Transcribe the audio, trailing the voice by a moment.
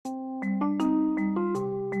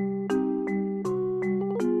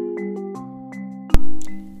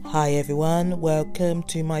Hi everyone, welcome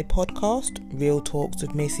to my podcast, Real Talks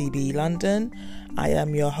with Missy B. London. I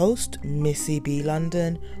am your host, Missy B.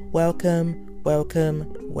 London. Welcome.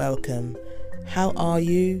 How are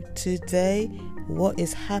you today? What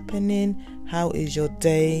is happening? How is your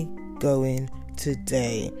day going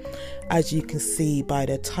today? As you can see by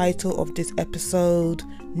the title of this episode,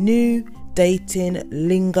 New Dating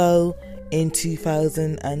Lingo in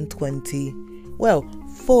 2020. Well,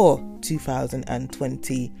 for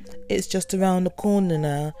 2020. It's just around the corner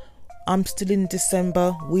now. I'm still in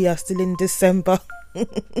December. We are still in December.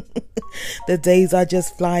 The days are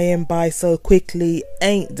just flying by so quickly,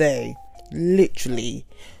 ain't they? Literally.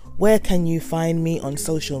 Where can you find me on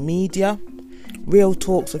social media? Real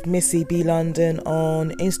Talks with Missy B. London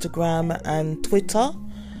on Instagram and Twitter.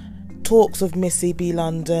 Talks of Missy B.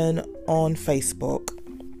 London on Facebook.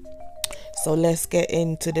 So let's get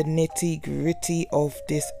into the nitty gritty of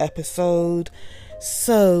this episode.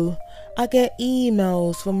 So I get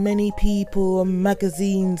emails from many people and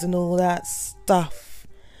magazines and all that stuff.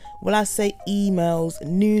 Well, I say emails,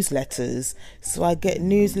 newsletters. So I get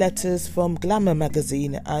newsletters from Glamour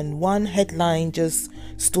magazine, and one headline just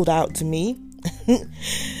stood out to me.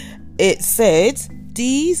 It said,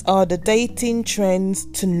 "These are the dating trends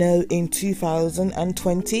to know in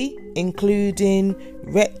 2020, including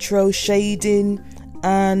retro shading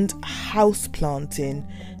and house planting."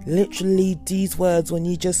 Literally, these words, when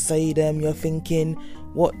you just say them, you're thinking,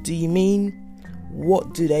 what do you mean?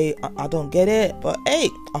 What do they? I don't get it. But hey,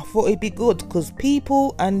 I thought it'd be good because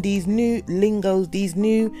people and these new lingos, these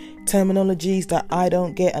new terminologies that I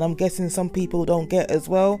don't get, and I'm guessing some people don't get as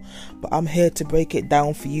well, but I'm here to break it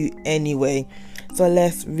down for you anyway. So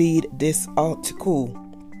let's read this article.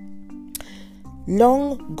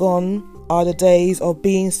 Long gone are the days of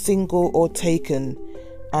being single or taken,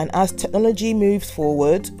 and as technology moves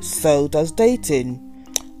forward, so does dating,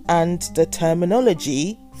 and the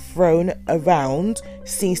terminology thrown around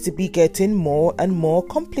seems to be getting more and more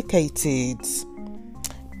complicated.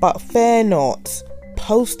 But fear not,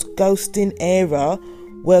 post-ghosting era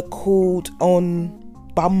were called on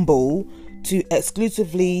Bumble to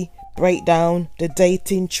exclusively break down the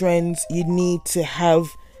dating trends you need to have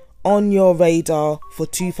on your radar for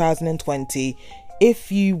 2020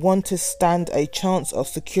 if you want to stand a chance of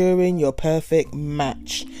securing your perfect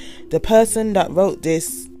match. The person that wrote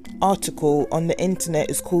this article on the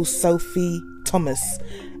internet is called Sophie Thomas,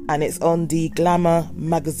 and it's on the Glamour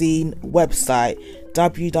magazine website,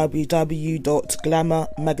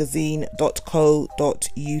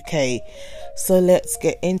 www.glamourmagazine.co.uk. So let's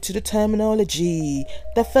get into the terminology.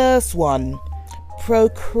 The first one,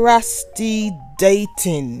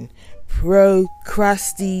 procrastinating.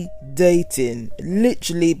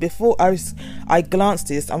 Literally, before I glanced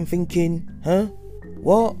this, I'm thinking,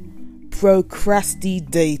 what?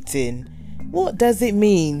 Procrastinating. What does it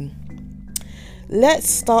mean? Let's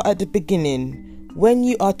start at the beginning. When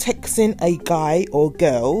you are texting a guy or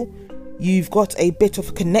girl, you've got a bit of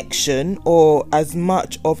a connection, or as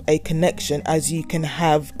much of a connection as you can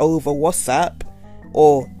have over WhatsApp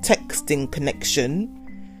or texting connection,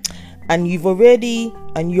 and you're ready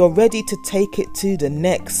to take it to the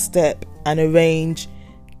next step and arrange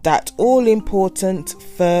that all important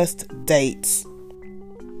first date.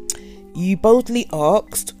 You boldly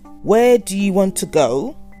asked, "Where do you want to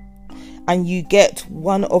go?" and you get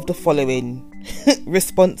one of the following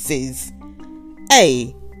responses.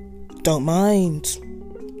 A, don't mind.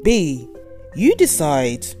 B, you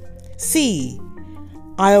decide. C,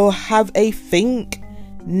 I'll have a think,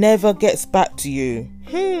 never gets back to you.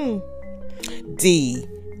 D,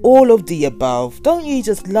 all of the above. Don't you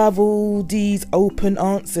just love all these open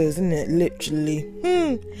answers, isn't it? Literally.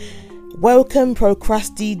 Welcome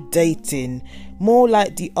procrastinating. More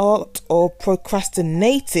like the art of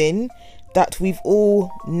procrastinating that we've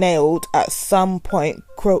all nailed at some point.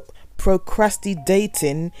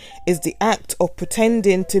 Procrastinating is the act of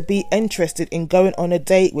pretending to be interested in going on a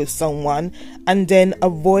date with someone and then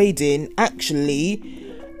avoiding actually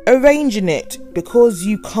arranging it because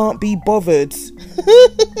you can't be bothered.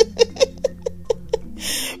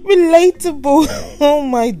 Relatable. Oh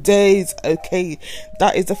my days. Okay,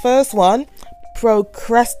 that is the first one,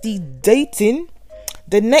 procrastinating.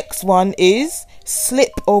 The next one is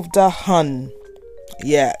slip of the hun.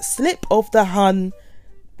 Yeah, slip of the hun.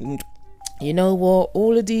 You know what?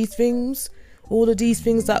 All of these things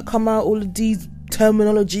that come out, all of these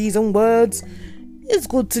terminologies and words, it's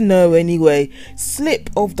good to know anyway. Slip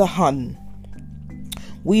of the hun.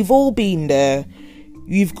 We've all been there.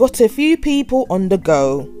 You've got a few people on the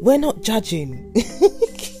go. We're not judging.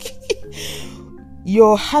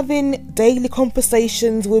 You're having daily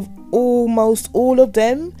conversations with almost all of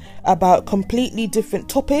them about completely different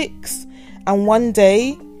topics, and one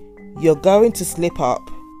day you're going to slip up,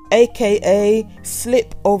 aka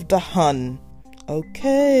slip of the hun.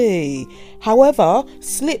 Okay. However,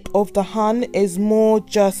 slip of the hun is more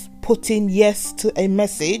just putting yes to a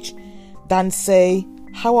message than say,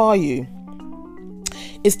 how are you?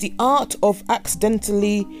 It's the art of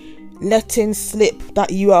accidentally letting slip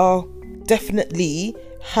that you are definitely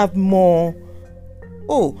have more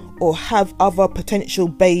or have other potential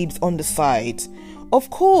babes on the side. Of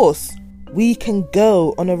course, we can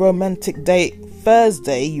go on a romantic date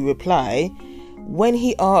Thursday, you reply. When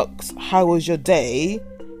he asks, how was your day?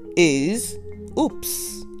 Is,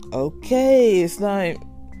 oops. Okay, it's like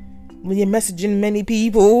when you're messaging many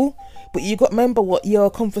people, but you got to remember what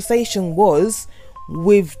your conversation was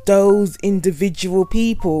with those individual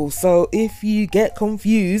people. So if you get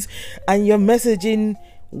confused and you're messaging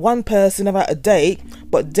one person about a date,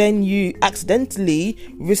 but then you accidentally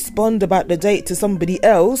respond about the date to somebody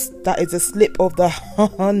else, that is a slip of the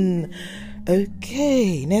hun.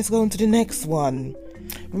 Okay, let's go on to the next one.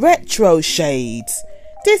 Retro shades.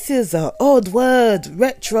 This is an odd word,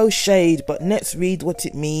 retro shade, but let's read what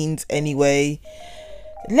it means anyway.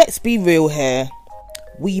 Let's be real here.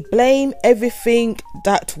 We blame everything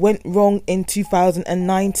that went wrong in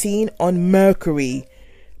 2019 on Mercury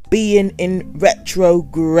being in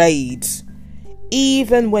retrograde,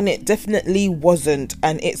 even when it definitely wasn't,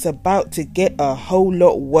 and it's about to get a whole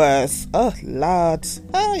lot worse. Oh lord,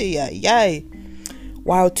 ay.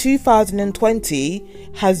 While 2020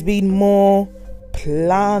 has been more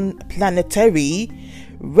planetary,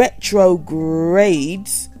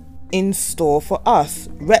 retrogrades in store for us.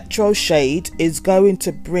 Retro shade is going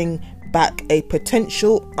to bring back a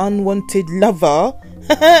potential unwanted lover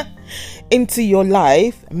into your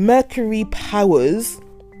life. Mercury powers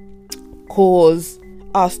cause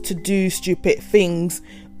us to do stupid things,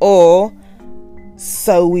 or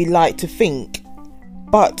so we like to think.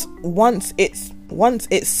 But once its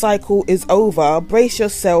cycle is over, brace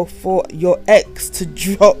yourself for your ex to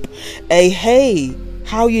drop a "hey,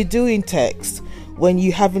 how you doing" text when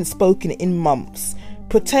you haven't spoken in months.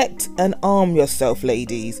 Protect and arm yourself,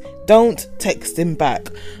 ladies. Don't text him back.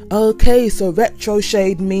 Okay, so retro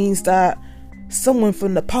shade means that someone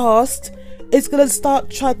from the past is gonna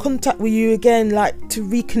start try contact with you again, like to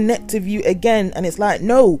reconnect with you again, and it's like,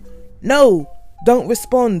 no, don't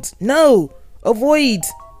respond, no, avoid,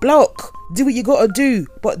 block, do what you gotta do,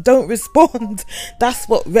 but don't respond. That's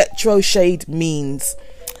what retro shade means.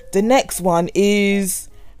 The next one is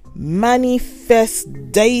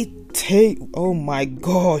manifestation. Oh my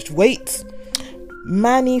gosh, wait.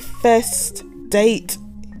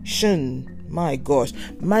 Manifestation. My gosh.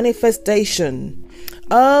 Manifestation.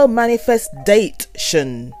 Oh,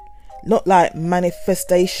 manifestation. Not like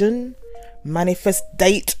manifestation.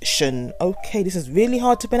 Manifestation. Okay, this is really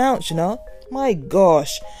hard to pronounce, you know. My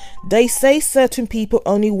gosh. They say certain people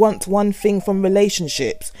only want one thing from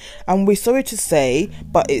relationships, and we're sorry to say,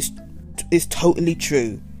 but it's totally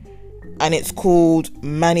true. And it's called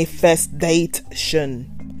manifestation.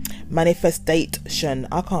 Manifestation.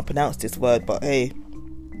 I can't pronounce this word, but hey.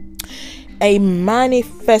 A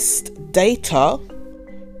manifestator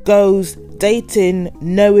goes dating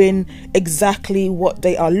knowing exactly what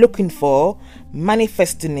they are looking for,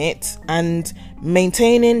 manifesting it, and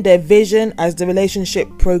maintaining their vision as the relationship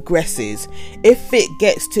progresses. If it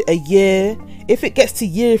gets to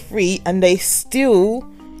year 3 and they still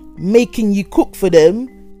making you cook for them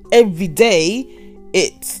every day,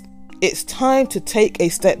 it's time to take a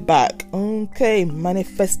step back. Okay,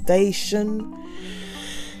 manifestation.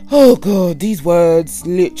 Oh god, these words,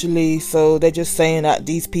 literally. So they're just saying that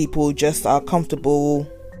these people just are comfortable,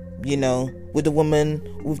 you know, with the woman,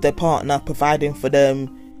 with their partner, providing for them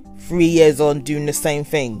 3 years on, doing the same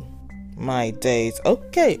thing. My days.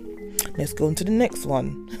 Okay, let's go on to the next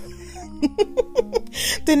one.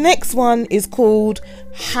 The next one is called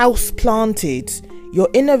house planted. You're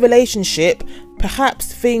in a relationship,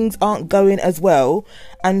 perhaps things aren't going as well,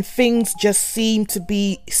 and things just seem to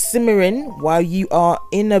be simmering while you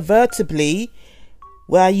inadvertently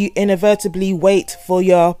wait for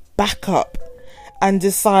your backup and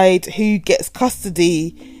decide who gets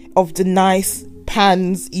custody of the nice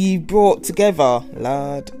pans you brought together.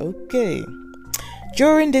 Lord, okay.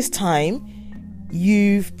 During this time,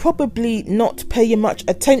 you've probably not paying much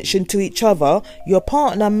attention to each other. Your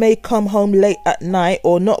partner may come home late at night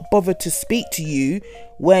or not bother to speak to you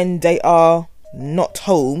when they are not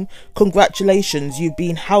home. Congratulations, you've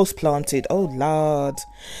been house planted. Oh lord.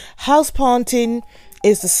 House planting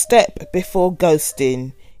is the step before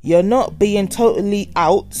ghosting. You're not being totally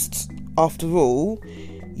out after all.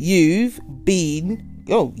 you've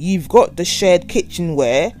got the shared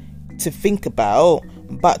kitchenware to think about,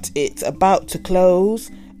 but it's about to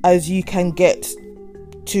close, as you can get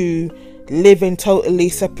to living totally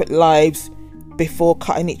separate lives before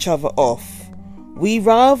cutting each other off. We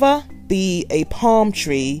rather be a palm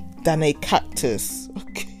tree than a cactus.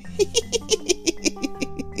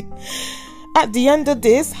 At the end of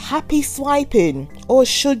this, happy swiping, or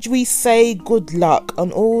should we say good luck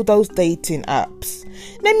on all those dating apps.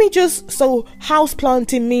 So house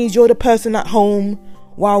planting means you're the person at home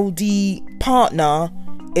while the partner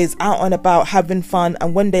is out and about having fun,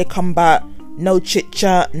 and when they come back, no chit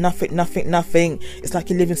chat, nothing. It's like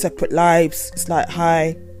you're living separate lives. It's like,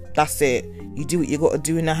 hi, that's it. You do what you got to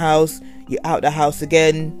do in the house. You're out the house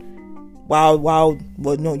again. Well,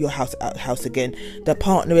 not your house again. The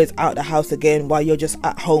partner is out the house again while you're just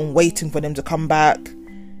at home waiting for them to come back.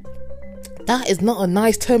 That is not a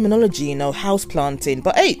nice terminology, house planting.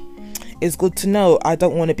 But hey, it's good to know. I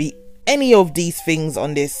don't want to be any of these things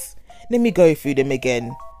on this. Let me go through them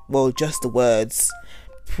again. Well, just the words.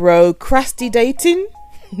 Procrastinating,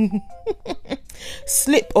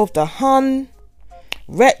 slip of the hun,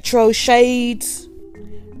 retro shades,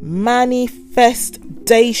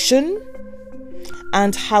 manifestation,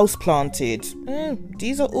 and house planted.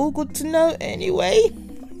 These are all good to know anyway.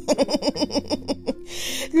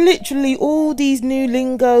 Literally all these new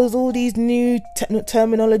lingos, all these new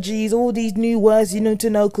terminologies, all these new words you need to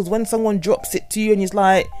know, because when someone drops it to you and it's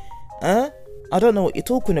like, I don't know what you're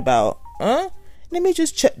talking about. Let me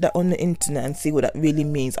just check that on the internet and see what that really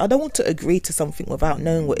means. I don't want to agree to something without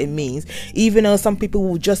knowing what it means, even though some people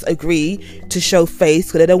will just agree to show face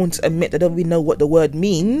because they don't want to admit they don't really know what the word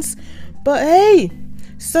means. But hey,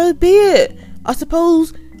 so be it. I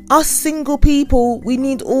suppose us single people, we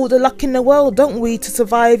need all the luck in the world, don't we, to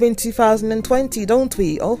survive in 2020, don't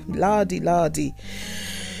we? Oh, lardy.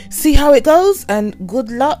 See how it goes, and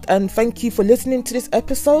good luck, and thank you for listening to this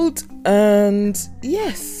episode. And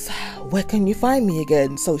yes, where can you find me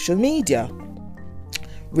again? Social media.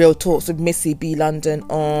 Real Talks with Missy B London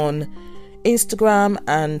on Instagram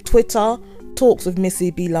and Twitter. Talks with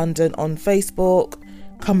Missy B London on Facebook.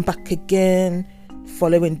 Come back again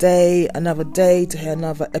following day, another day, to hear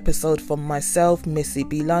another episode from myself, Missy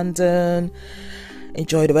B London.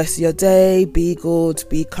 Enjoy the rest of your day. Be good,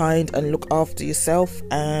 be kind, and look after yourself.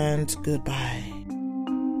 And goodbye.